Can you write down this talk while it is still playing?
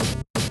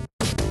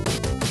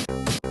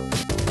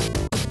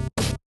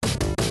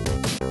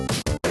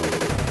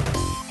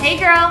Hey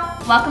girl,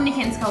 welcome to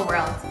Kinsco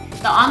World,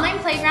 the online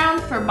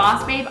playground for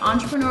boss babe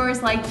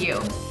entrepreneurs like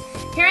you.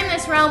 Here in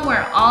this realm,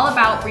 we're all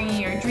about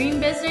bringing your dream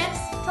business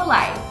to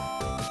life.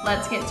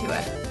 Let's get to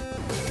it.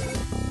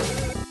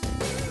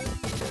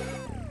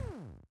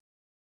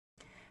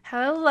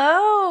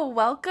 Hello,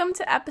 welcome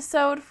to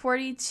episode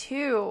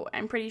 42,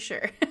 I'm pretty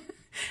sure.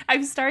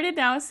 I've started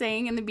now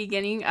saying in the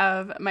beginning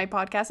of my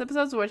podcast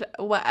episodes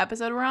what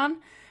episode we're on.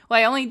 Well,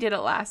 I only did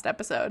it last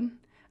episode.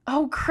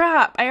 Oh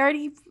crap, I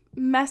already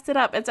messed it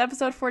up. It's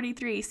episode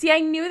 43. See, I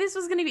knew this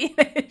was going to be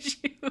an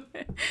issue.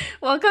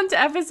 Welcome to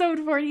episode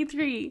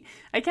 43.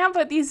 I can't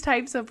put these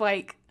types of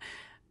I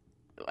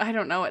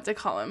don't know what to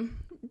call them.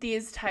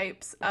 These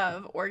types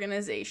of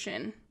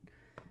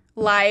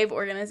live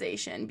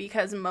organization,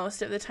 because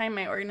most of the time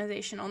my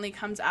organization only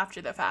comes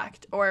after the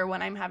fact or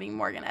when I'm having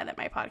Morgan edit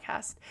my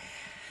podcast.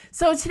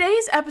 So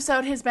today's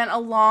episode has been a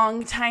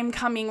long time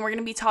coming. We're going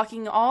to be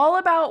talking all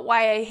about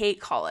why I hate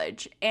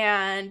college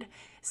and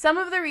some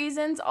of the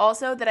reasons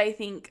also that I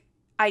think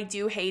I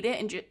do hate it,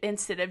 and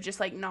instead of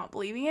just not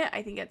believing it,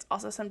 I think it's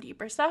also some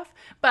deeper stuff.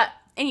 But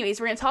anyways,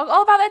 we're going to talk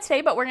all about that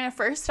today, but we're going to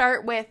first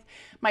start with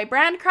my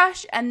brand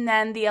crush and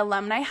then the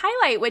alumni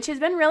highlight, which has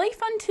been really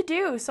fun to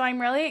do. So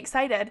I'm really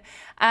excited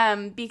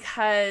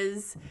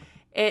because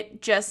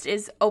it just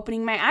is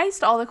opening my eyes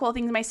to all the cool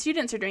things my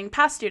students are doing,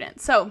 past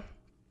students. So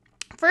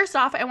first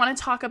off, I want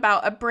to talk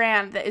about a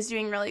brand that is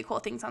doing really cool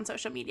things on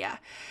social media.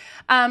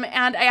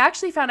 And I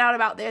actually found out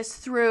about this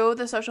through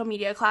the social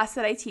media class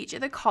that I teach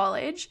at the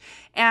college.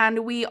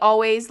 And we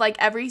always,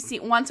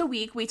 once a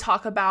week, we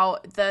talk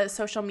about the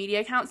social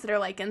media accounts that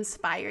are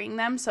inspiring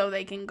them so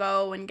they can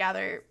go and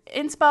gather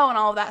inspo and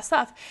all of that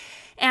stuff.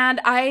 And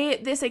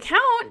this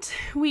account,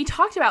 we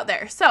talked about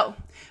there. So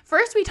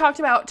first we talked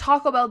about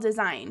Taco Bell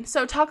Design.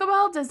 So Taco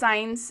Bell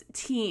Design's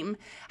team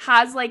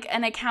has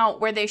an account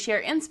where they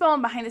share inspo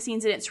and behind the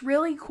scenes, and it's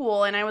really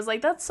cool. And I was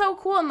like, that's so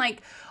cool. And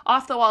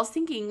off the walls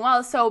thinking,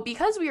 well, so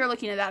because we were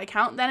looking at that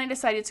account, then I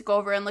decided to go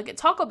over and look at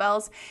Taco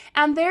Bell's,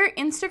 and their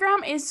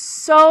Instagram is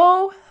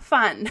so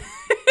fun.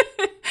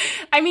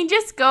 I mean,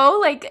 just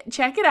go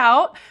check it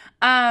out.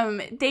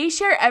 They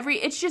share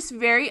it's just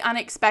very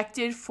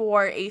unexpected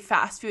for a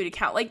fast food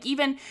account.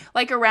 Even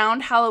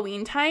around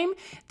Halloween time,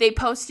 they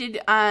posted,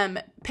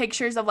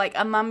 pictures of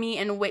a mummy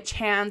and witch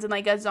hands and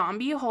a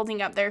zombie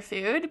holding up their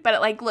food, but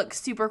it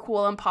looks super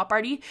cool and pop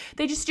arty.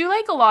 They just do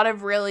a lot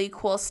of really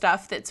cool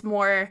stuff that's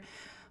more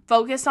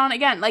focused on,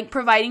 again,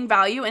 providing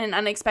value in an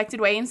unexpected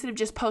way instead of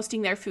just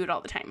posting their food all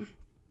the time.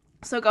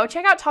 So go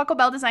check out Taco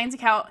Bell Design's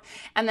account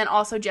and then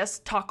also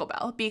just Taco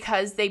Bell,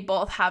 because they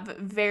both have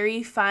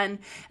very fun,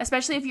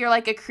 especially if you're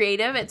a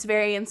creative, it's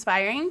very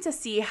inspiring to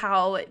see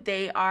how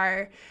they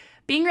are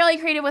being really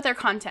creative with their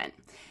content.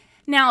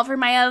 Now for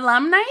my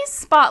alumni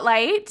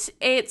spotlight,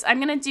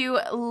 I'm going to do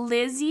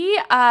Lizzie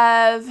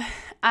of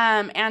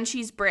And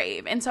She's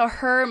Brave. And so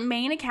her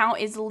main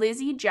account is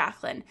Lizzie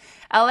Jacklyn,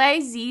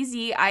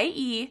 Lizzie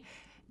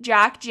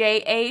Jack,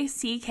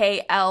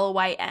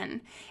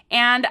 Jacklyn.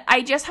 And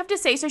I just have to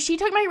say, so she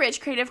took my Rich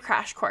Creative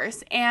Crash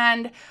course,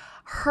 and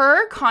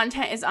her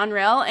content is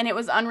unreal, and it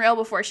was unreal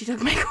before she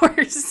took my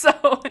course,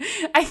 so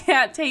I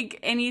can't take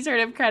any sort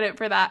of credit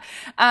for that.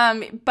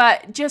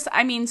 But just,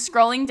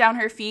 scrolling down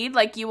her feed,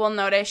 you will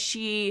notice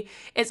she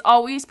is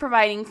always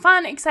providing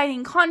fun,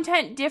 exciting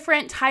content,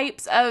 different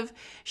types of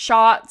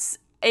shots.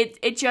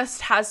 It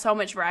just has so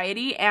much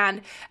variety,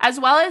 and as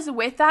well as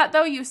with that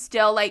though, you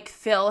still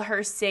feel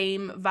her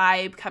same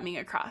vibe coming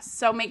across.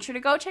 So make sure to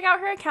go check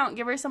out her account,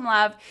 give her some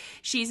love.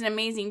 She's an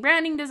amazing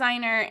branding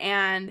designer,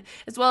 and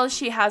as well as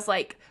she has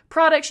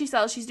products she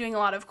sells, she's doing a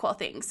lot of cool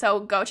things. So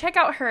go check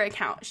out her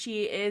account.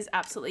 She is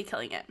absolutely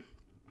killing it.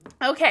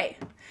 Okay,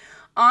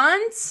 on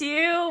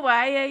to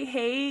why I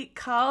hate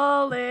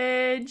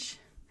college.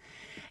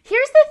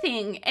 Here's the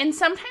thing, and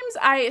sometimes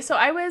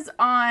I was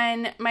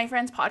on my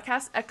friend's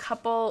podcast a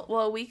couple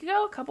weeks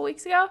ago.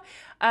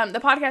 The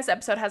podcast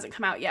episode hasn't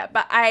come out yet,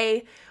 but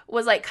I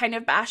was kind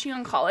of bashing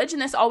on college,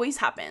 and this always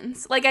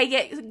happens.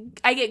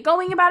 I get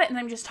going about it, and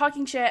I'm just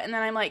talking shit, and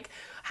then I'm like,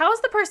 how is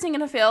the person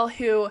going to feel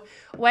who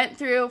went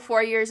through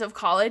 4 years of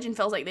college and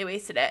feels like they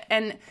wasted it?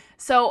 And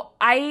so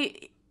I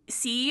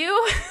see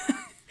you.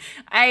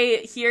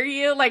 I hear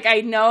you. I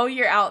know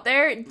you're out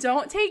there.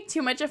 Don't take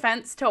too much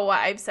offense to what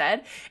I've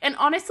said. And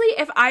honestly,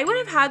 if I would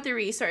have had the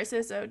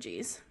resources,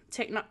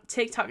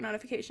 TikTok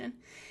notification.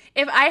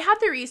 If I had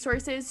the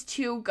resources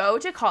to go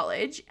to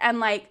college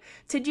and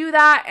to do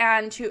that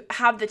and to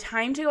have the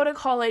time to go to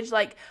college,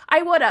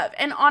 I would have.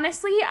 And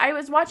honestly, I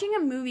was watching a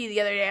movie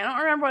the other day. I don't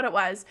remember what it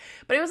was,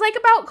 but it was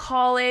about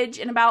college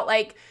and about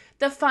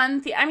the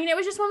fun thing. It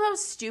was just one of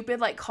those stupid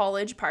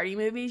college party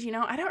movies,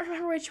 I don't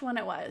remember which one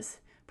it was.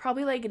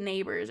 Probably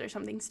Neighbors or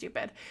something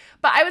stupid.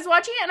 But I was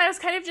watching it and I was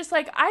kind of just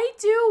I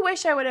do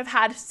wish I would have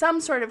had some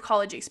sort of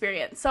college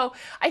experience. So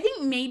I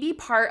think maybe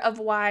part of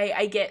why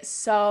I get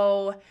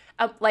so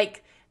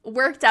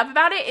worked up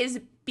about it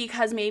is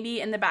because maybe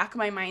in the back of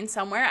my mind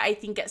somewhere, I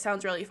think it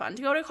sounds really fun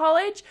to go to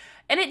college.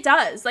 And it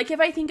does. If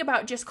I think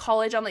about just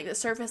college on the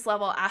surface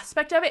level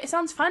aspect of it, it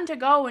sounds fun to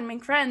go and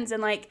make friends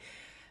and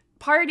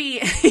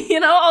party,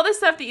 all the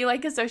stuff that you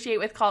like associate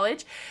with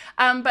college.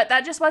 But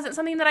that just wasn't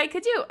something that I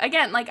could do.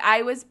 Again, like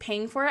I was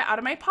paying for it out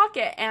of my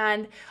pocket,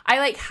 and I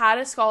like had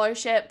a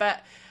scholarship,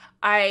 but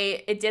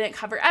it didn't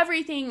cover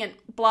everything and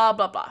blah,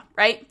 blah, blah,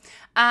 right?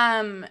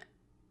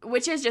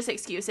 Which is just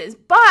excuses.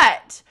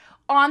 But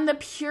on the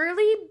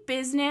purely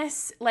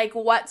business, like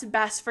what's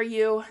best for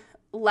you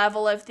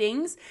level of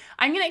things,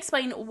 I'm going to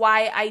explain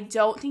why I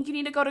don't think you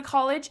need to go to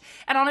college.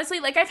 And honestly,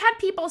 like I've had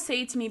people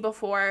say to me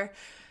before,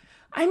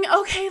 I'm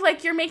okay,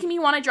 like you're making me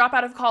want to drop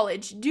out of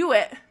college. Do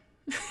it.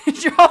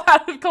 Drop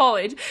out of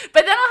college.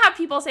 But then I'll have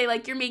people say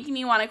like, you're making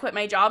me want to quit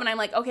my job. And I'm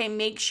like, okay,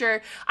 make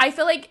sure. I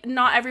feel like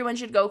not everyone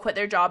should go quit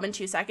their job in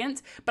 2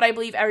 seconds, but I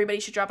believe everybody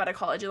should drop out of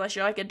college unless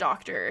you're like a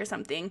doctor or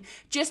something.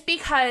 Just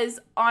because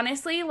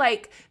honestly,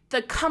 like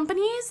the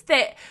companies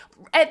that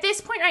at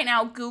this point right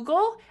now,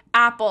 Google,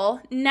 Apple,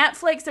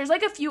 Netflix, there's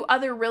like a few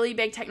other really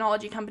big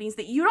technology companies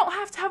that you don't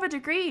have to have a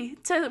degree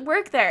to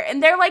work there.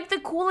 And they're like the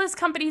coolest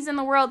companies in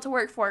the world to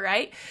work for,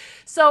 right?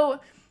 So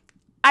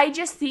I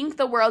just think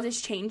the world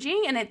is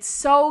changing, and it's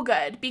so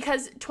good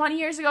because 20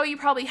 years ago, you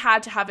probably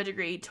had to have a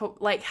degree to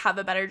like have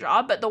a better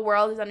job, but the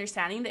world is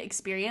understanding that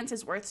experience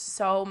is worth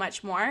so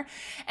much more.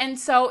 And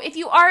so if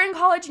you are in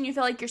college and you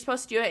feel like you're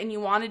supposed to do it and you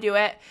want to do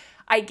it,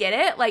 I get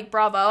it. Like,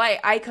 bravo.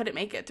 I couldn't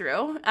make it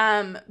through.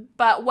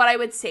 But what I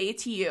would say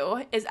to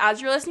you is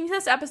as you're listening to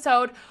this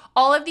episode,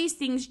 all of these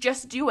things,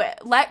 just do it.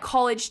 Let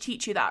college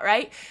teach you that,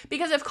 right?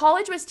 Because if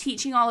college was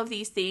teaching all of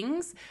these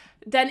things,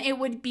 then it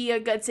would be a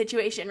good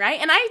situation, right?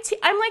 And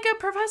I'm like a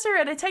professor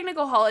at a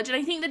technical college, and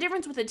I think the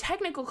difference with a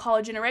technical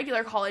college and a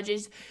regular college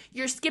is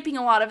you're skipping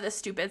a lot of the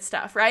stupid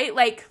stuff, right?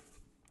 Like,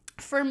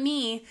 for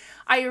me,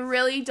 I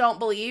really don't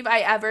believe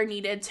I ever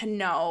needed to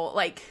know,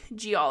 like,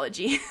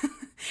 geology,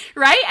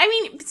 right? I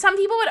mean, some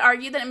people would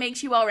argue that it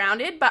makes you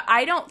well-rounded, but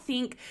I don't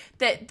think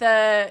that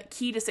the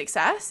key to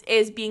success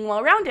is being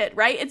well-rounded,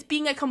 right? It's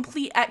being a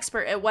complete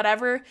expert at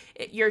whatever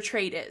your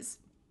trade is.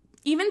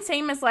 Even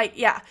same as like,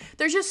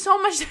 there's just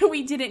so much that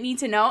we didn't need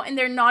to know, and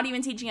they're not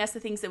even teaching us the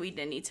things that we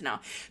didn't need to know.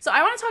 So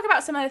I want to talk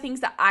about some of the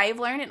things that I've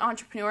learned in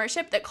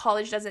entrepreneurship that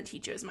college doesn't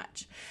teach you as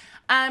much.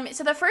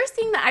 So the first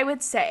thing that I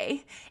would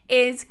say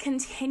is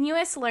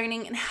continuous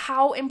learning and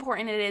how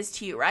important it is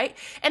to you, right?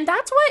 And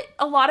that's what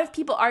a lot of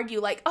people argue,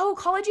 like, oh,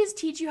 colleges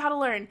teach you how to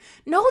learn.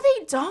 No,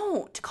 they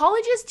don't.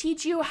 Colleges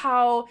teach you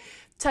how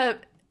to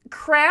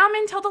cram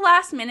until the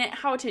last minute,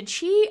 how to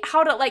cheat,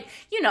 how to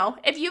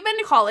if you've been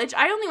to college,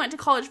 I only went to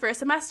college for a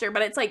semester,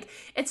 but it's like,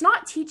 it's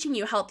not teaching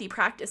you healthy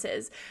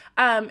practices.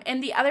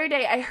 And the other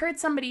day I heard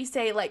somebody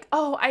say like,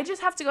 oh, I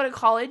just have to go to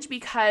college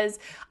because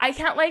I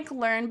can't like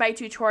learn by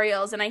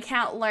tutorials and I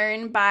can't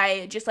learn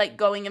by just like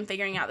going and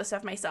figuring out the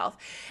stuff myself.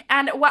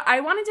 And what I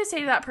wanted to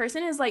say to that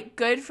person is like,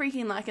 good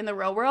freaking luck in the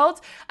real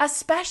world,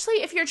 especially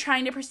if you're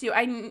trying to pursue,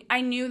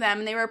 I knew them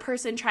and they were a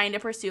person trying to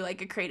pursue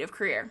like a creative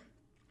career.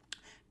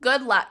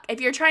 Good luck.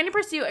 If you're trying to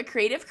pursue a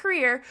creative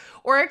career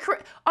or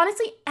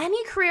honestly,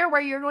 any career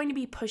where you're going to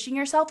be pushing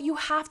yourself, you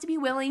have to be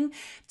willing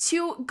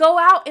to go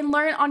out and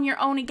learn on your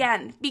own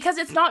again, because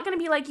it's not going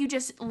to be like you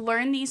just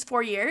learn these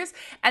 4 years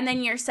and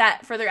then you're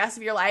set for the rest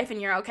of your life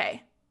and you're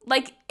okay.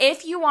 Like,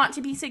 if you want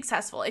to be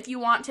successful, if you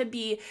want to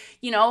be,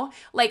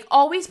 like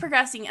always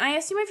progressing, and I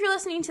assume if you're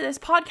listening to this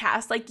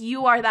podcast, like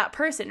you are that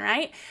person,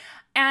 right?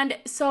 And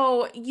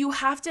so you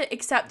have to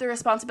accept the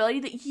responsibility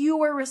that you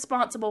are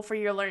responsible for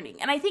your learning.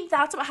 And I think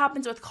that's what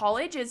happens with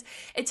college is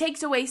it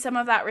takes away some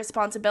of that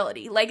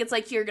responsibility. Like, it's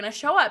like you're going to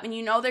show up and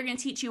they're going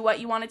to teach you what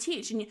you want to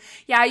teach. And you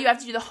have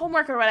to do the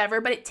homework or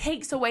whatever, but it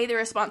takes away the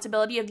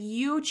responsibility of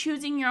you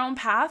choosing your own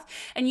path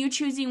and you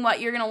choosing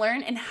what you're going to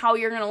learn and how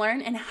you're going to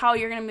learn and how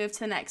you're going to move to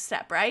the next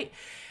step, right?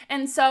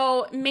 And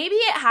so maybe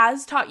it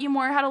has taught you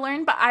more how to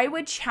learn, but I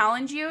would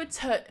challenge you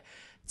to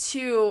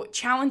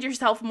challenge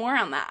yourself more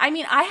on that. I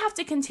mean, I have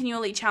to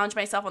continually challenge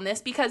myself on this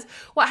because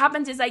what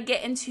happens is I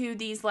get into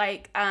these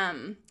like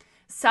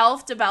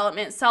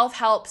self-development,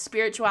 self-help,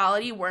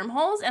 spirituality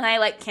wormholes, and I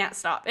like can't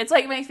stop. It's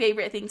like my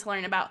favorite thing to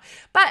learn about.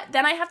 But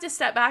then I have to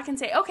step back and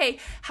say, okay,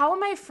 how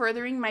am I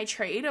furthering my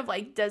trade of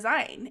like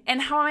design?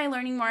 And how am I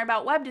learning more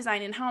about web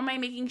design? And how am I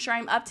making sure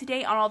I'm up to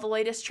date on all the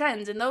latest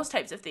trends and those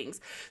types of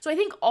things? So I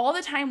think all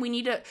the time we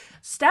need to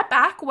step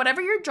back, whatever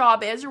your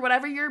job is or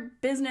whatever your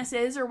business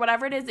is or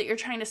whatever it is that you're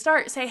trying to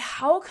start, say,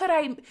 how could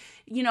I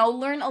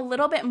learn a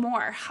little bit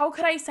more? How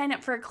could I sign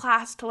up for a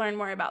class to learn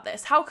more about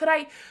this? How could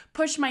I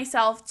push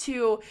myself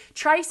to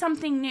try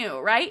something new,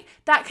 right?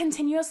 That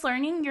continuous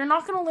learning, you're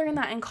not going to learn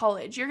that in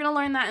college. You're going to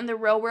learn that in the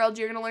real world.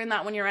 You're going to learn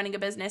that when you're running a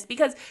business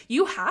because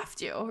you have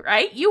to,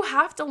 right? You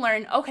have to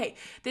learn, okay,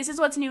 this is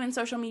what's new in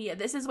social media.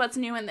 This is what's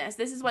new in this.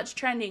 This is what's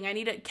trending. I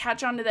need to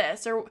catch on to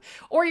this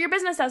or your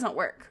business doesn't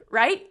work,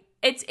 right?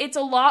 It's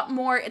a lot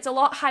more, it's a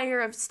lot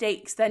higher of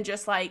stakes than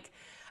just like,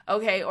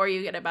 okay, or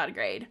you get a bad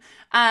grade.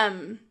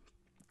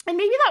 And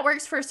maybe that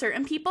works for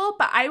certain people,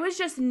 but I was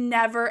just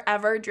never,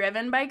 ever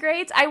driven by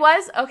grades.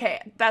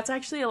 That's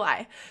actually a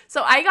lie.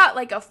 So I got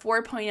like a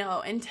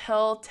 4.0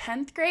 until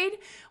 10th grade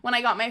when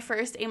I got my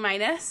first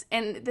A-.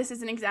 And this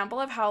is an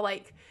example of how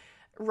like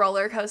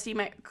roller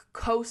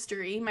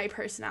coastery my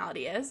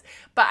personality is.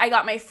 But I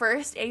got my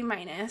first A-,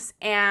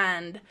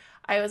 and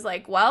I was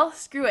like, well,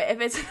 screw it.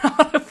 If it's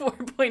not a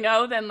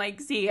 4.0, then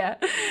like, see ya.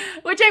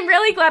 Which I'm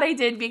really glad I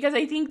did, because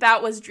I think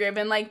that was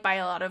driven like by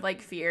a lot of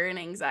like fear and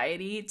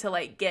anxiety to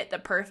like get the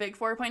perfect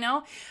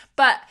 4.0.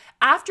 But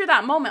after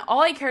that moment,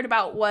 all I cared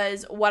about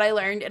was what I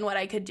learned and what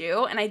I could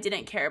do. And I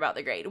didn't care about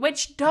the grade,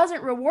 which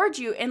doesn't reward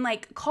you in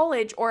like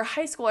college or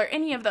high school or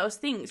any of those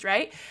things,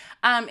 right?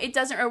 It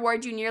doesn't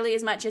reward you nearly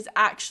as much as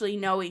actually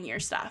knowing your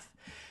stuff.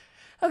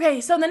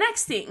 Okay, so the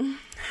next thing,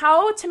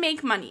 how to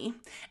make money.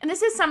 And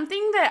this is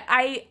something that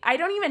I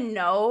don't even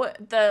know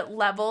the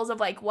levels of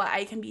like what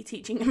I can be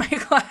teaching in my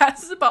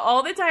class, but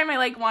all the time I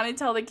like want to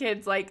tell the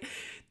kids like,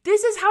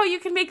 this is how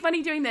you can make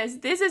money doing this.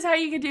 This is how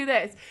you can do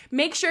this.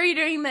 Make sure you're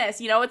doing this.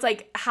 You know, it's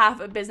like half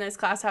a business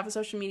class, half a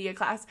social media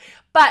class.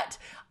 But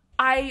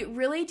I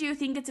really do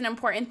think it's an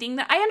important thing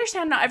that I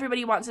understand not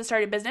everybody wants to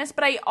start a business,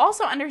 but I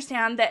also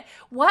understand that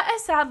what a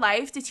sad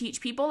life to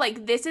teach people,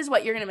 like, this is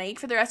what you're going to make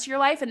for the rest of your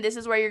life and this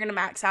is where you're going to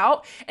max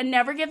out, and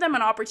never give them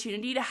an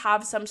opportunity to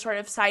have some sort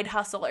of side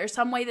hustle or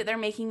some way that they're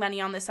making money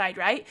on the side,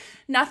 right?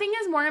 Nothing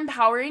is more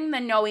empowering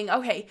than knowing,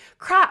 okay,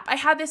 crap, I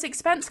had this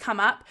expense come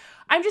up.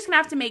 I'm just going to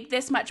have to make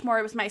this much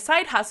more with my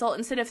side hustle,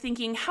 instead of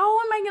thinking, how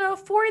am I going to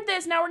afford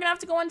this? Now we're going to have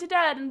to go into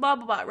debt and blah,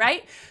 blah, blah,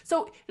 right?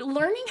 So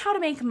learning how to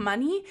make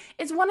money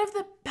is one of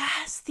the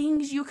best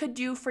things you could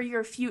do for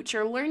your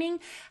future. Learning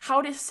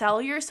how to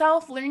sell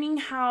yourself, learning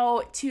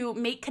how to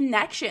make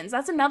connections.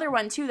 That's another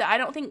one too that I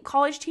don't think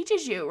college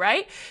teaches you,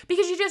 right?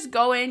 Because you just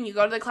go in, you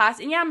go to the class,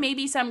 and yeah,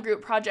 maybe some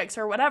group projects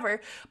or whatever,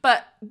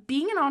 but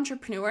being an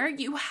entrepreneur,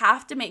 you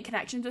have to make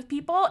connections with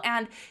people.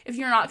 And if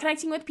you're not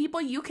connecting with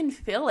people, you can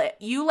feel it.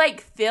 You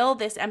like fill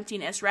this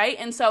emptiness, right?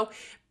 And so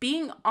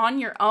being on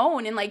your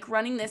own and like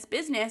running this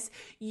business,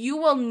 you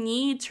will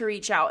need to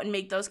reach out and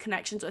make those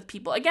connections with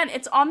people. Again,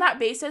 it's on that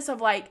basis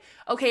of like,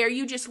 okay, are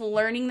you just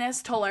learning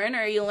this to learn, or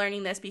are you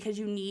learning this because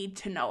you need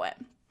to know it?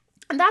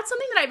 And that's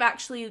something that I've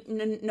actually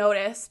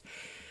noticed,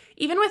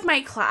 even with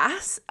my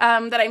class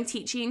that I'm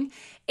teaching,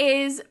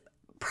 is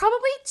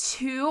probably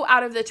 2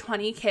 out of the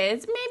 20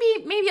 kids,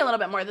 maybe a little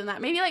bit more than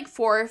that, maybe like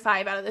 4 or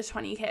 5 out of the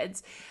 20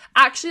 kids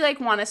actually like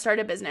want to start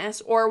a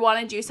business or want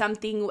to do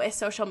something with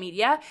social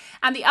media.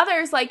 And the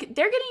others, like,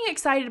 they're getting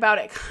excited about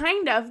it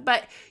kind of,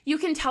 but you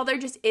can tell there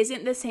just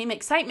isn't the same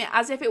excitement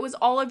as if it was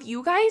all of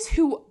you guys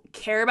who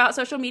care about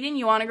social media and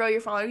you want to grow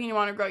your following and you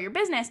want to grow your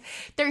business.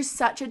 There's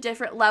such a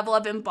different level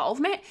of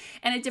involvement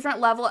and a different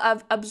level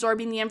of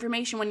absorbing the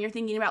information when you're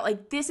thinking about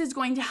like, this is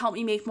going to help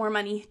me make more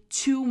money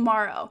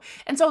tomorrow.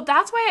 And so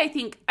that's why I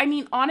think, I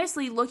mean,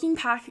 honestly, looking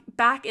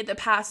back at the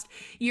past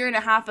year and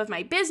a half of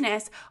my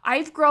business,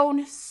 I've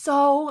grown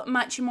so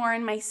much more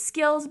in my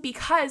skills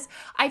because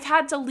I've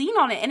had to lean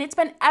on it. And it's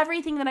been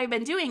everything that I've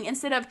been doing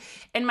instead of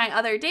in my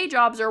other day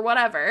jobs or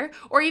whatever,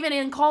 or even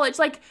in college.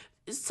 Like,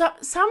 so,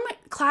 some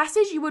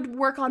classes you would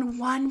work on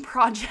one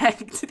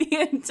project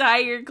the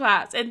entire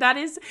class, and that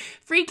is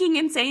freaking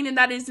insane, and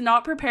that is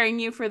not preparing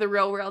you for the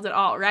real world at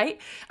all, right?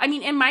 I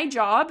mean, in my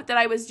job that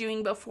I was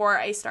doing before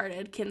I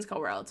started Kinsco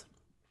World,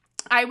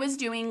 I was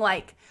doing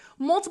like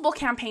multiple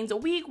campaigns a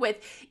week with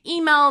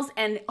emails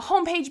and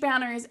homepage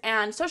banners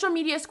and social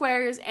media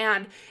squares,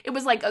 and it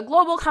was like a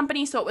global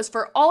company, so it was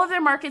for all of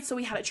their markets, so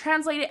we had to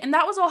translate it, and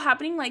that was all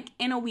happening like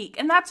in a week,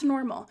 and that's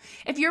normal.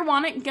 If you're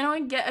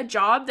gonna get a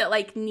job that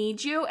like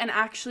needs you, and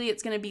actually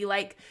it's gonna be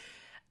like,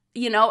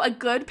 you know, a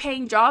good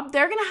paying job,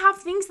 they're going to have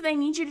things that they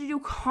need you to do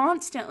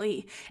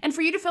constantly. And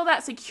for you to feel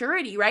that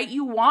security, right?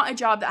 You want a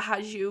job that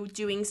has you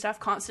doing stuff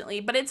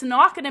constantly, but it's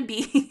not going to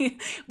be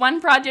one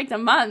project a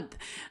month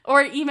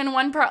or even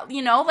one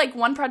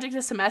project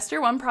a semester,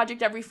 one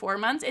project every 4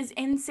 months is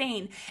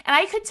insane. And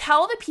I could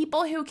tell the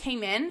people who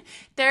came in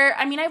there,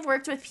 I mean, I've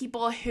worked with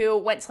people who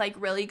went to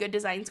like really good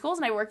design schools,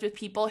 and I worked with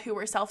people who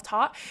were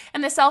self-taught,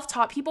 and the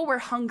self-taught people were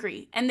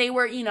hungry and they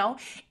were, you know,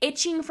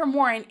 itching for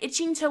more and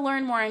itching to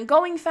learn more and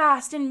going fast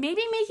and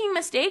maybe making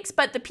mistakes.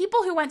 But the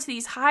people who went to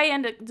these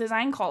high-end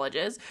design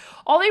colleges,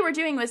 all they were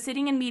doing was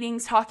sitting in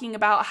meetings talking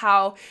about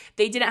how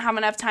they didn't have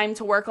enough time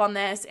to work on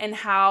this and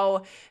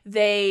how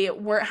they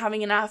weren't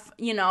having enough,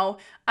 you know,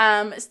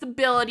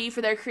 stability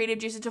for their creative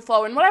juices to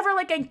flow and whatever.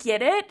 Like, I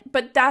get it,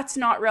 but that's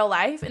not real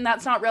life, and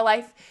that's not real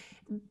life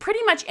pretty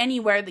much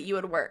anywhere that you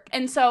would work.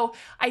 And so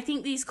I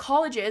think these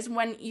colleges,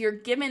 when you're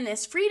given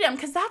this freedom,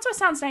 because that's what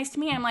sounds nice to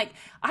me, I'm like,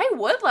 I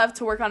would love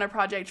to work on a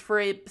project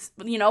for,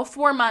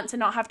 4 months and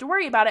not have to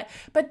worry about it,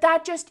 but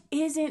that just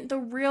isn't the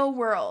real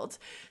world.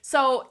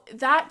 So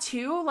that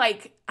too,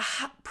 like,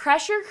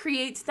 pressure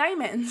creates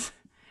diamonds.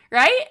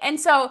 Right? And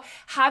so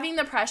having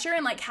the pressure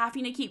and like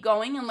having to keep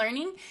going and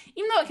learning,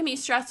 even though it can be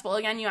stressful,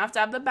 again, you have to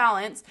have the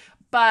balance,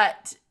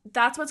 but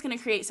that's what's going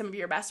to create some of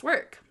your best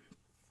work.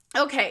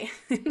 Okay,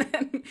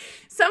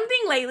 something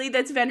lately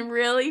that's been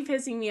really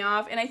pissing me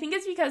off, and I think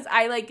it's because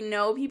I like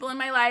know people in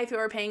my life who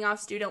are paying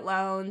off student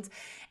loans,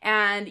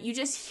 and you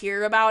just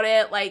hear about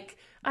it like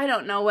I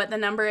don't know what the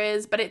number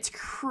is, but it's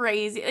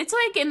crazy. It's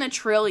like in the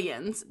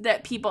trillions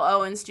that people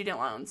owe in student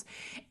loans.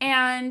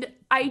 And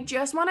I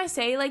just want to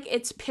say, like,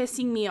 it's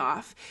pissing me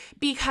off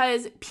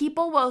because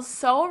people will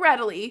so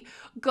readily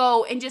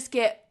go and just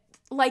get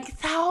like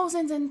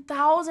thousands and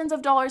thousands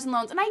of dollars in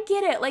loans. And I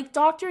get it. Like,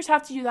 doctors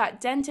have to do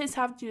that. Dentists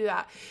have to do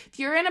that. If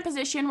you're in a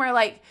position where,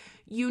 like,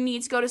 you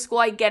need to go to school,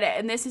 I get it,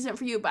 and this isn't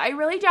for you. But I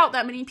really doubt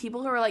that many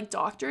people who are like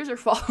doctors are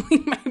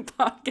following my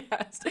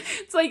podcast.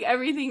 It's like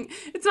everything.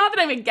 It's not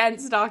that I'm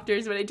against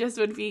doctors, but it just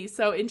would be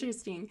so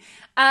interesting.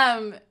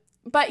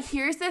 But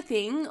here's the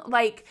thing,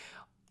 like,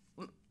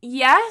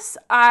 yes,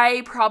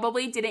 I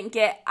probably didn't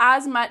get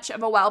as much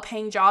of a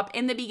well-paying job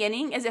in the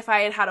beginning as if I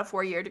had had a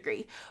 4-year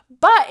degree.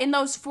 But in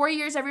those 4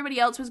 years everybody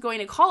else was going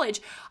to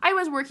college, I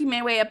was working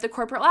my way up the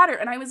corporate ladder,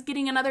 and I was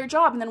getting another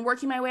job and then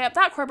working my way up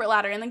that corporate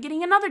ladder and then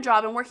getting another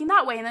job and working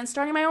that way and then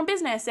starting my own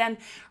business. And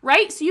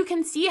right, so you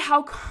can see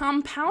how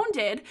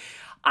compounded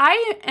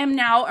I am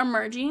now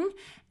emerging,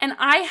 and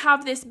I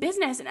have this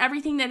business and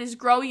everything that is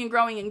growing and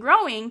growing and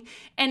growing.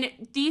 And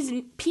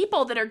these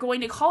people that are going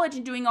to college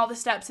and doing all the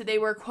steps that they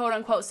were quote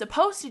unquote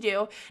supposed to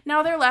do,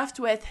 now they're left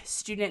with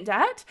student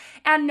debt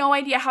and no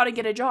idea how to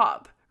get a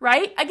job.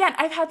 Right? Again,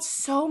 I've had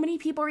so many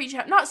people reach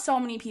out, not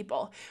so many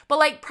people, but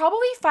like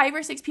probably 5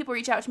 or 6 people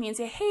reach out to me and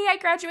say, hey, I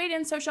graduated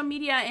in social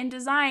media and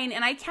design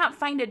and I can't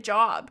find a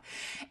job.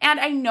 And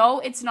I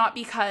know it's not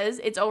because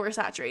it's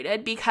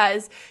oversaturated,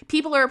 because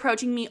people are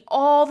approaching me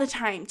all the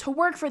time to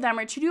work for them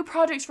or to do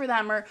projects for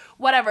them or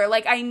whatever.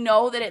 Like, I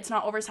know that it's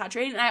not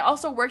oversaturated. And I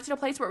also worked at a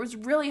place where it was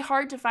really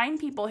hard to find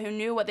people who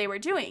knew what they were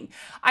doing.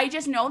 I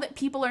just know that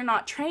people are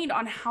not trained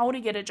on how to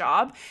get a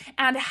job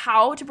and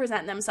how to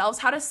present themselves,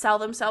 how to sell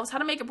themselves, how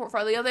to make a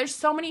portfolio. There's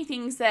so many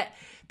things that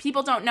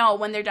people don't know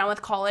when they're done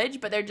with college,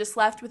 but they're just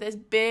left with this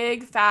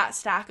big fat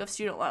stack of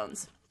student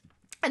loans.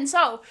 And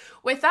so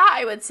with that,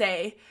 I would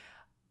say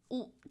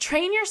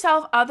train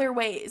yourself other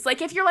ways.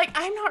 Like, if you're like,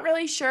 I'm not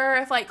really sure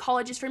if like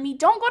college is for me,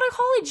 don't go to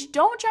college.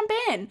 Don't jump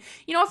in.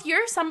 You know, if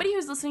you're somebody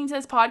who's listening to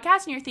this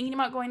podcast and you're thinking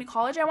about going to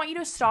college, I want you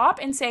to stop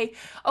and say,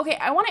 okay,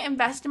 I want to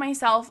invest in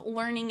myself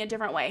learning a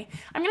different way.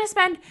 I'm going to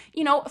spend,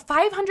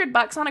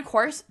 $500 on a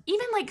course,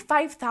 even like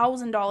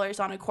 $5,000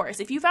 on a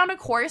course. If you found a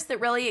course that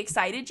really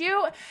excited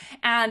you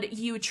and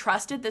you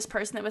trusted this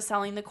person that was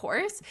selling the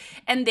course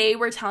and they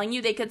were telling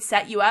you they could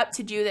set you up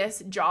to do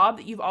this job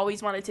that you've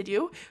always wanted to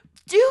do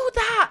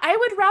that. I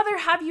would rather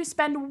have you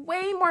spend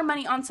way more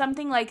money on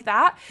something like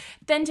that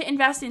than to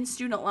invest in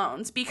student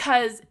loans,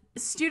 because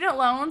student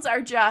loans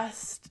are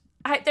just,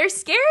 they're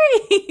scary.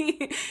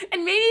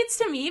 And maybe it's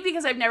to me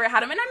because I've never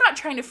had them and I'm not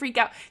trying to freak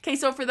out. Okay,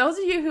 so for those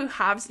of you who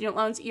have student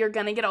loans, you're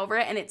going to get over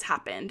it and it's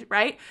happened,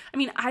 right? I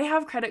mean, I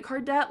have credit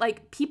card debt.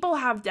 Like, people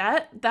have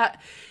debt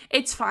that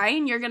it's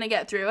fine. You're going to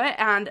get through it.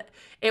 And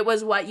it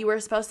was what you were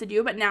supposed to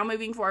do. But now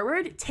moving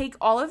forward, take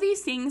all of these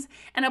things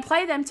and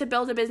apply them to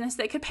build a business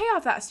that could pay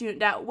off that student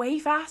debt way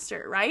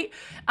faster, right?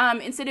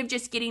 Instead of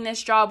just getting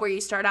this job where you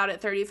start out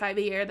at $35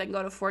 a year, then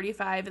go to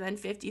 $45 and then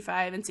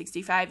 $55 and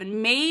 $65.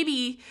 And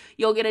maybe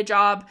you'll get a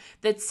job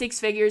that's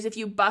 6 figures if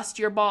you bust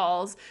your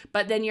balls,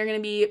 but then you're going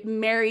to be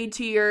married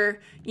to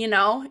your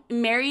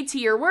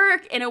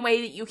work in a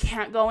way that you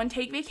can't go and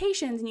take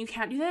vacations and you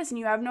can't do this and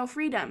you have no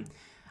freedom.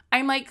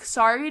 I'm like,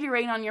 sorry to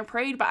rain on your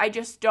parade, but I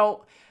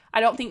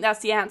don't think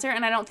that's the answer.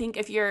 And I don't think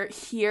if you're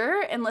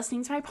here and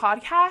listening to my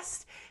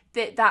podcast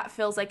that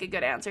feels like a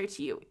good answer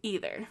to you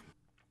either.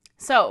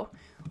 So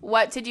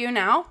what to do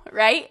now,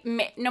 right?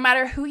 No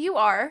matter who you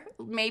are,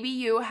 maybe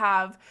you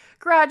have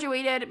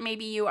graduated,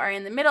 maybe you are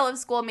in the middle of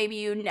school, maybe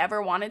you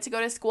never wanted to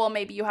go to school,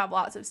 maybe you have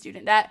lots of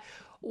student debt.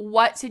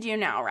 What to do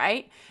now,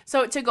 right?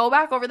 So to go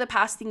back over the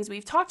past things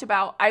we've talked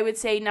about, I would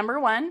say number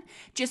 1,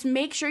 just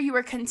make sure you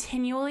are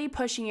continually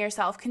pushing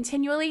yourself,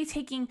 continually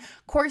taking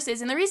courses.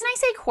 And the reason I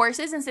say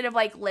courses instead of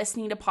like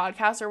listening to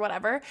podcasts or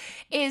whatever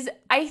is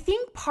I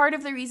think part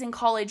of the reason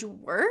college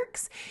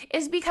works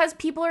is because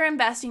people are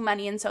investing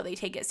money and so they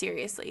take it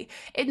seriously.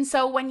 And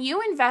so when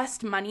you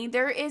invest money,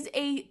 there is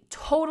a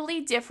totally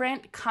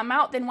different come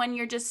out than when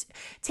you're just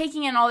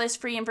taking in all this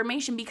free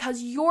information,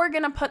 because you're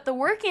going to put the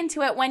work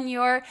into it when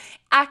you're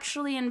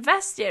actually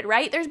invested,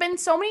 right? There's been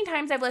so many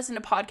times I've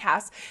listened to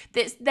podcasts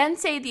that then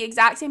say the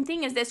exact same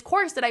thing as this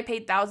course that I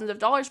paid thousands of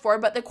dollars for,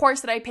 but the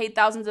course that I paid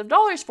thousands of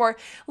dollars for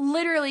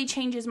literally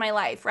changes my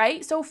life,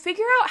 right? So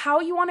figure out how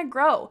you want to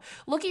grow.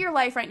 Look at your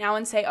life right now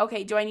and say,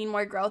 okay, do I need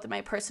more growth in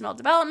my personal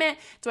development?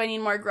 Do I need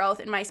more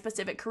growth in my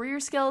specific career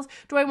skills?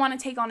 Do I want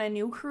to take on a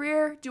new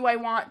career? Do I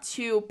want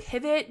to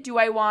pivot? Do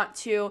I want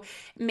to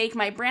make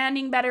my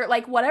branding better?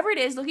 Like, whatever it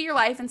is, look at your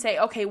life and say,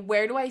 okay,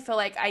 where do I feel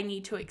like I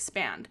need to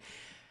expand?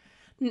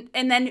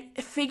 And then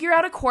figure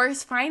out a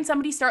course, find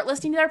somebody, start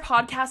listening to their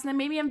podcast, and then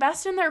maybe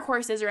invest in their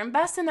courses or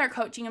invest in their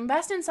coaching,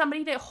 invest in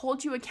somebody to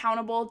hold you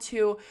accountable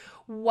to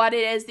what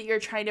it is that you're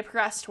trying to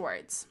progress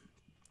towards.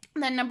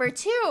 And then number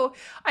 2,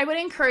 I would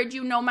encourage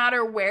you, no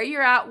matter where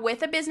you're at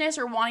with a business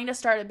or wanting to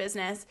start a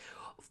business,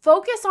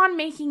 focus on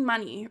making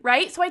money,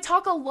 right? So I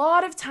talk a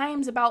lot of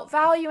times about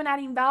value and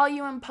adding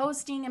value and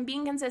posting and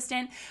being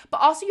consistent,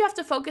 but also you have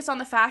to focus on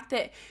the fact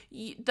that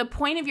the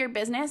point of your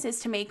business is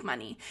to make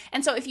money.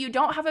 And so if you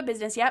don't have a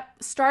business yet,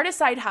 start a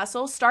side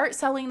hustle, start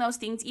selling those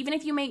things. Even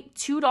if you make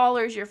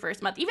 $2 your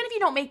first month, even if you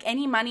don't make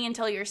any money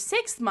until your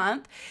 6th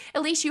month,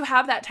 at least you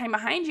have that time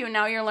behind you and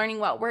now you're learning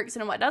what works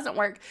and what doesn't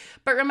work.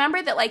 But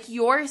remember that like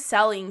you're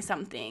selling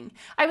something.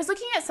 I was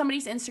looking at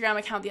somebody's Instagram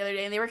account the other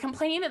day and they were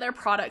complaining that their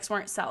products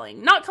weren't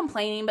selling. Not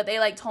complaining, but they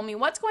like told me,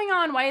 what's going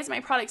on? Why is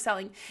my product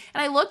selling?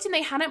 And I looked and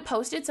they hadn't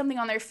posted something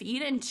on their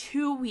feed in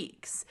 2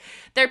 weeks.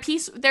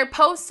 Their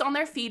posts on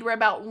their feed were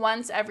about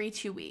once every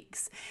 2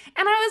 weeks.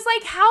 And I was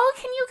like, how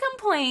can you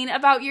complain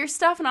about your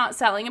stuff not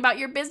selling, about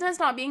your business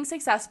not being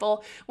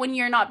successful when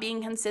you're not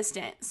being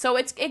consistent? So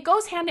it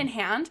goes hand in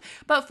hand,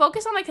 but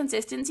focus on the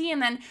consistency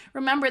and then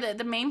remember that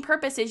the main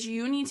purpose is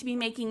you need to be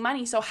making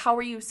money. So how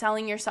are you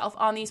selling yourself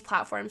on these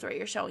platforms where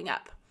you're showing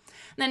up?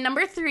 And then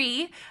number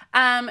 3,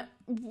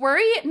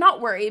 not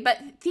worry, but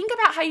think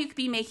about how you could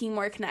be making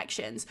more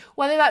connections,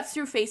 whether that's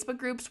through Facebook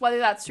groups, whether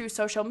that's through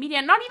social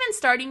media, not even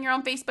starting your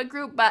own Facebook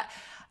group, but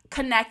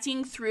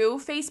connecting through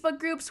Facebook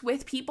groups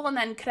with people and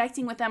then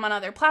connecting with them on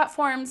other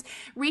platforms,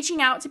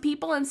 reaching out to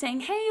people and saying,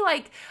 hey,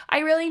 like, I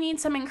really need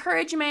some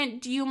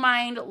encouragement. Do you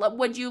mind?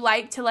 Would you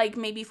like to like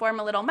maybe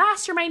form a little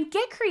mastermind?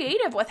 Get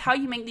creative with how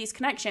you make these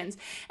connections.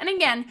 And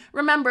again,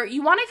 remember,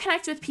 you want to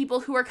connect with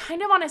people who are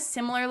kind of on a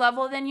similar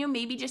level than you,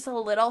 maybe just a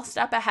little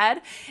step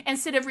ahead,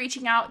 instead of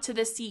reaching out to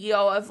the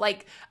CEO of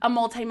like a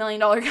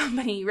multi-million-dollar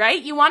company,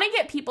 right? You want to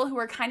get people who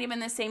are kind of in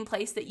the same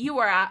place that you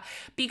are at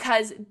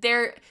because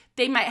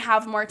they might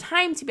have more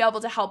time to be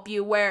able to help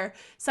you, where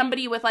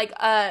somebody with like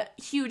a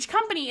huge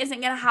company isn't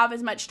going to have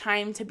as much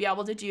time to be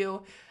able to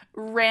do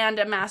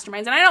random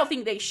masterminds. And I don't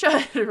think they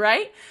should,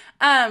 right?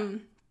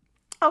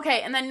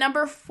 Okay. And then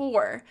number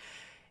 4,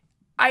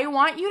 I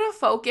want you to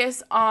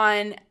focus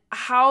on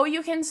how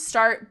you can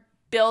start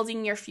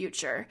building your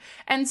future.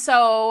 And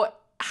so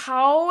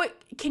how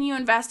can you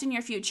invest in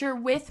your future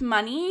with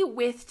money,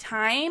 with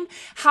time?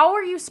 How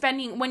are you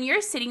spending, when you're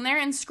sitting there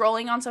and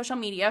scrolling on social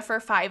media for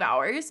 5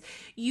 hours,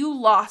 you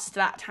lost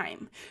that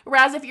time.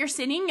 Whereas if you're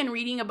sitting and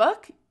reading a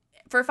book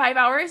for 5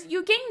 hours,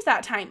 you gained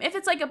that time. If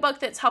it's like a book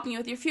that's helping you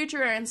with your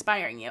future or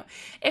inspiring you.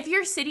 If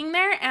you're sitting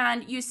there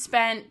and you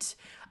spent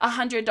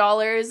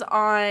 $100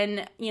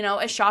 on,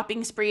 a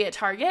shopping spree at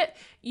Target,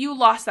 you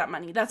lost that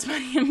money. That's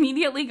money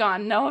immediately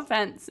gone. No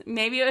offense.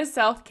 Maybe it was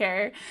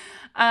self-care.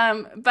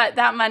 But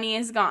that money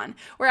is gone.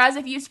 Whereas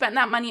if you spent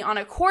that money on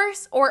a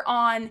course or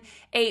on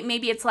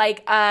maybe it's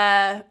like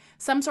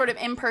some sort of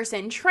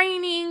in-person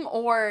training,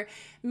 or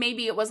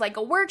maybe it was like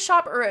a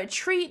workshop or a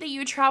retreat that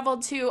you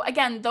traveled to.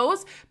 Again,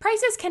 those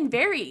prices can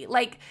vary.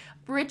 Like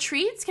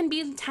retreats can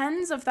be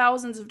tens of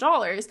thousands of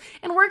dollars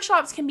and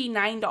workshops can be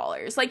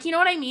 $9. Like, you know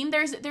what I mean?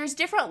 There's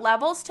different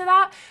levels to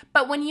that.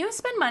 But when you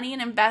spend money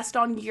and invest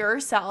on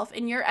yourself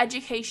and your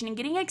education and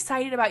getting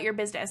excited about your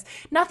business,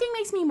 nothing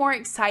makes me more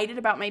excited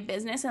about my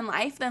business and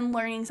life than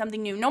learning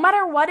something new, no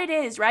matter what it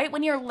is, right?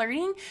 When you're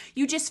learning,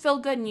 you just feel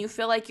good and you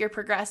feel like you're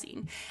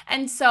progressing.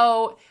 And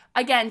so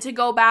again, to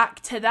go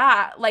back to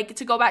that, like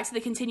to go back to the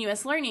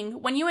continuous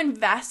learning, when you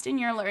invest in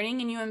your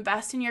learning and you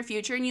invest in your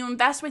future and you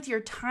invest with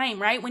your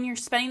time, right? When you're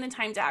spending the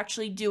time to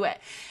actually do it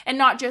and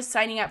not just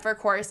signing up for a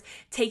course,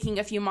 taking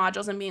a few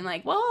modules and being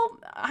like, well,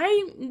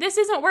 this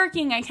isn't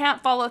working. I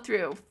can't follow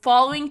through.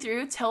 Following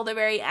through till the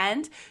very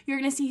end, you're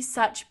going to see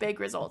such big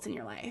results in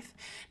your life.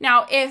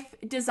 Now, if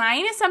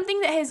design is something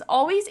that has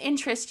always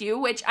interested you,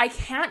 which I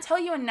can't tell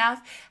you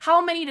enough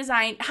how many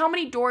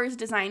doors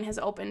design has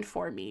opened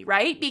for me,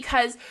 right?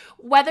 Because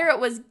whether it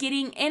was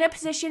getting in a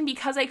position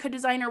because I could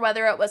design, or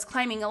whether it was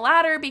climbing a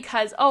ladder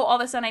because, all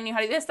of a sudden I knew how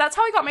to do this. That's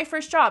how I got my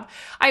first job.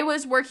 I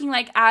was working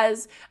like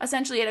as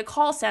essentially at a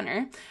call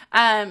center.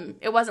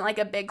 It wasn't like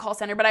a big call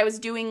center, but I was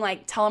doing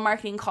like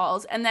telemarketing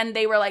calls. And then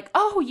they were like,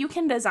 oh, you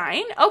can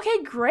design?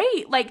 Okay,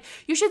 great. Like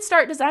you should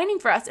start designing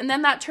for us. And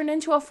then that turned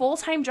into a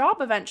full-time job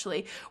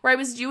eventually, where I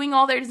was doing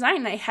all their design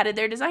and I headed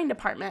their design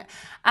department.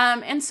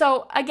 And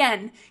so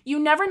again, you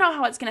never know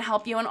how it's going to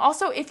help you. And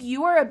also if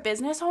you are a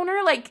business owner,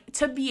 like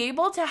to be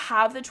able to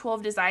have the tool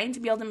of design to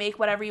be able to make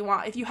whatever you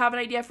want. If you have an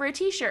idea for a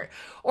t-shirt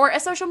or a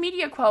social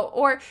media quote,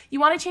 or you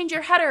want to change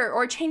your header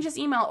or change this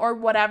email or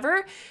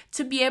whatever,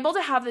 to be able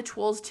to have the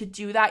tools to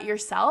do that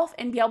yourself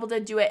and be able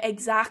to do it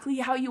exactly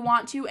how you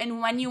want to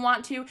and when you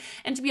want to,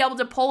 and to be able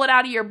to pull it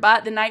out of your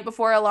butt the night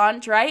before a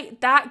launch, right?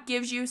 That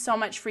gives you so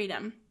much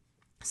freedom.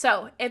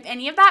 So if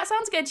any of that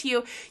sounds good to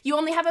you, you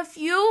only have a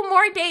few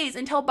more days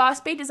until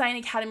Boss Babe Design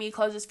Academy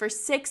closes for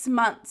 6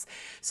 months.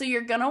 So you're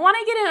going to want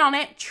to get in on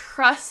it.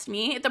 Trust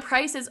me, the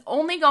price is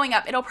only going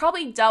up. It'll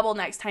probably double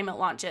next time it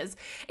launches.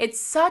 It's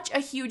such a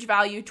huge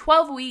value.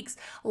 12 weeks,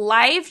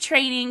 live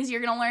trainings.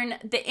 You're going to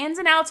learn the ins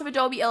and outs of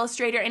Adobe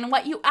Illustrator and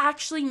what you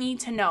actually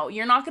need to know.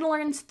 You're not going to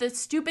learn the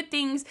stupid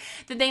things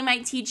that they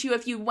might teach you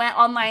if you went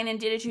online and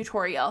did a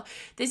tutorial.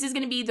 This is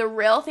going to be the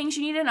real things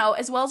you need to know,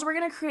 as well as we're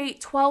going to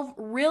create 12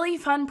 really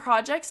fun fun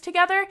projects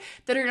together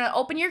that are going to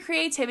open your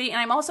creativity. And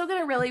I'm also going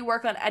to really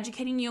work on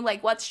educating you,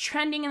 like what's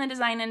trending in the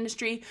design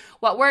industry,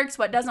 what works,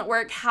 what doesn't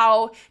work,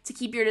 how to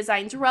keep your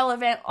designs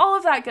relevant, all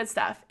of that good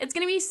stuff. It's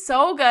going to be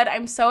so good.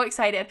 I'm so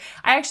excited.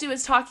 I actually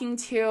was talking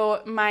to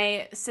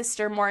my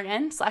sister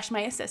Morgan /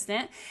 my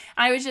assistant, and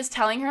I was just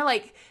telling her,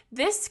 like,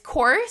 this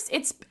course,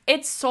 it's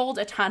sold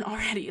a ton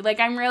already. Like,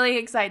 I'm really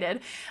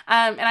excited.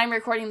 And I'm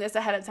recording this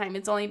ahead of time.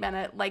 It's only been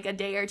a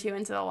day or two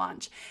into the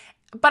launch.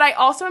 But I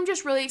also am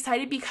just really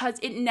excited because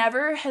it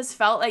never has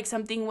felt like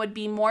something would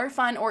be more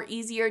fun or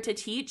easier to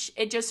teach.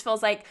 It just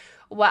feels like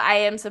what I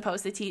am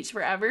supposed to teach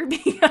forever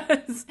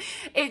because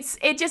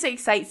it just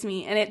excites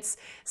me, and it's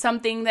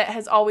something that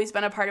has always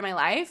been a part of my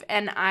life,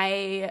 and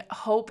I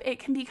hope it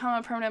can become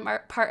a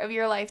permanent part of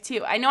your life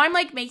too. I know I'm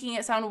like making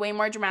it sound way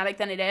more dramatic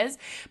than it is,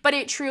 but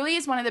it truly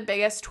is one of the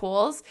biggest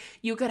tools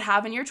you could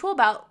have in your tool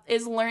belt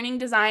is learning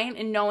design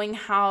and knowing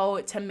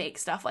how to make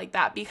stuff like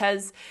that.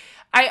 Because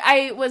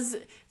I was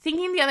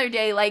thinking the other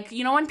day, like,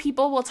 you know, when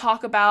people will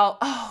talk about,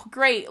 oh,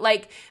 great,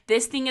 like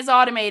this thing is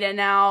automated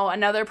now,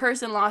 another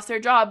person lost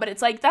their job, but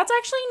it's like, that's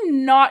actually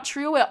not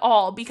true at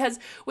all, because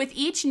with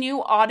each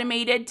new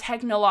automated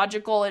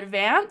technological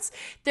advance,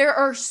 there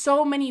are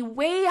so many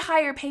way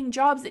higher paying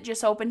jobs that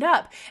just opened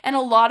up. And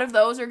a lot of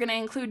those are going to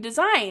include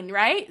design,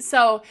 right?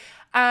 So,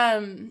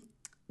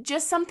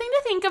 just something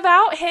to think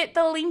about. Hit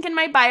the link in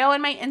my bio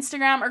in my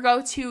Instagram, or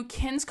go to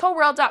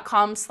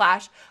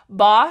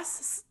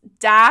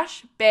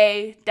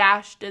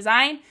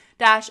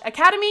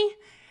kinscowworld.com/boss-bay-design-academy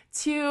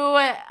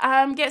to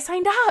get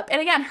signed up.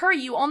 And again, hurry,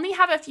 you only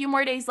have a few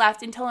more days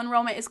left until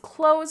enrollment is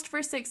closed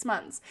for 6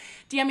 months.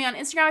 DM me on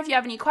Instagram if you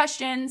have any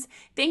questions.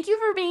 Thank you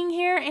for being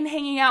here and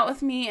hanging out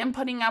with me and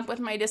putting up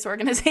with my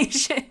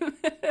disorganization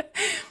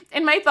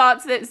and my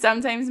thoughts that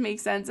sometimes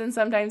make sense and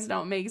sometimes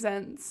don't make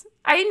sense.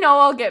 I know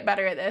I'll get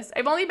better at this.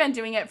 I've only been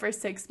doing it for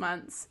 6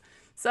 months.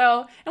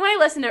 So, and when I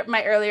listen to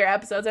my earlier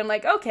episodes, I'm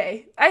like,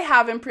 okay, I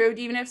have improved,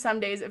 even if some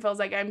days it feels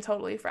like I'm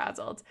totally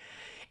frazzled.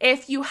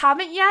 If you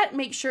haven't yet,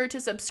 make sure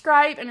to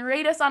subscribe and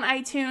rate us on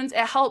iTunes.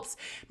 It helps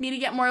me to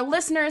get more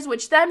listeners,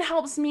 which then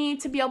helps me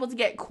to be able to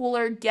get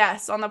cooler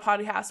guests on the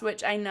podcast,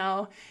 which I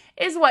know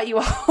is what you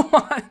all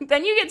want.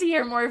 Then you get to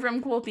hear more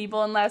from cool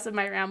people and less of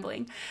my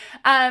rambling.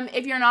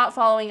 If you're not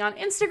following on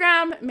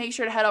Instagram, make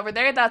sure to head over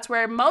there. That's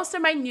where most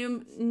of my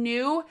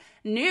new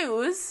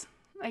news,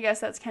 I guess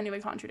that's kind of a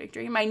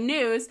contradictory, my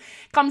news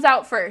comes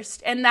out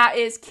first. And that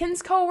is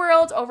Kinsco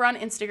World over on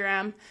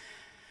Instagram.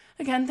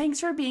 Again, thanks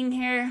for being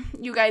here.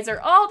 You guys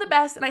are all the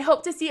best, and I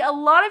hope to see a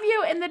lot of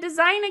you in the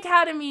Design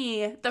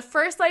Academy. The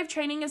first live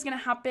training is going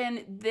to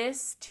happen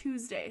this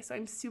Tuesday, so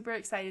I'm super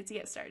excited to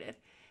get started.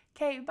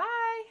 Okay,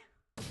 bye.